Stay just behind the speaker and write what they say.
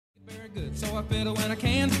Good, so I fiddle when I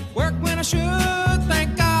can, work when I should.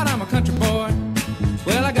 Thank God I'm a country boy.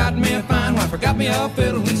 Well, I got me a fine wife, I got me a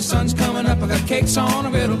fiddle. When the sun's coming up, I got cakes on a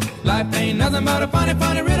riddle. Life ain't nothing but a funny,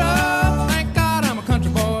 funny riddle. Thank God I'm a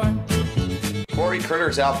country boy. Quarry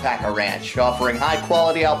Critters Alpaca Ranch, offering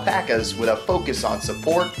high-quality alpacas with a focus on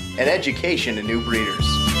support and education to new breeders.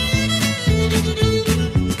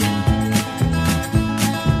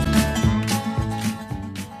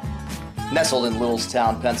 Nestled in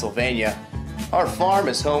Littlestown, Pennsylvania, our farm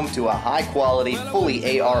is home to a high-quality,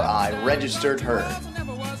 fully ARI registered herd.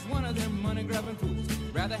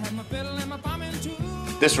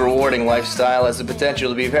 This rewarding lifestyle has the potential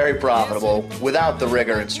to be very profitable without the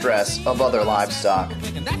rigor and stress of other livestock.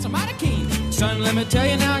 Son, let me tell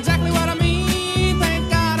you now exactly what I mean. Thank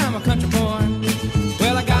God I'm a country boy.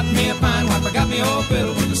 Well, I got me a fine wife, I got me old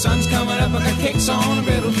fiddle. When the sun's coming up, I got cakes on a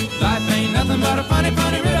riddle. Life ain't nothing but a funny,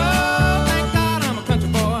 funny riddle. Thank God I'm a country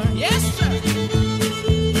boy. Yes, sir.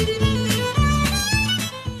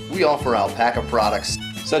 We offer alpaca products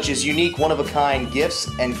such as unique one-of-a-kind gifts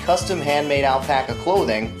and custom handmade alpaca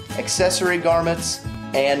clothing, accessory garments,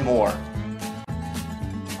 and more.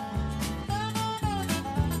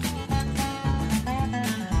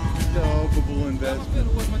 Valuable investment.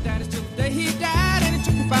 He died and he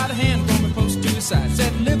took me by the hand, pulled me close to his side,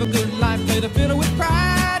 said live a good life, play the fiddle with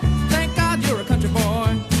pride. Thank God you're a country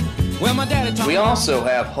boy. Well, my daddy taught me. We also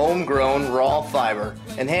have homegrown raw fiber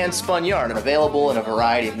and hand-spun yarn available in a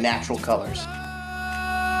variety of natural colors.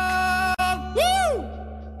 Woo!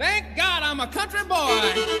 Thank God I'm a country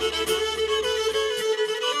boy.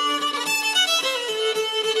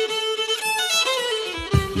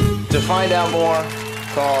 To find out more,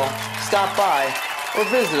 call, stop by, or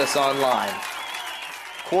visit us online.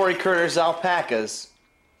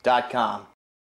 QuarryCrittersAlpacas.com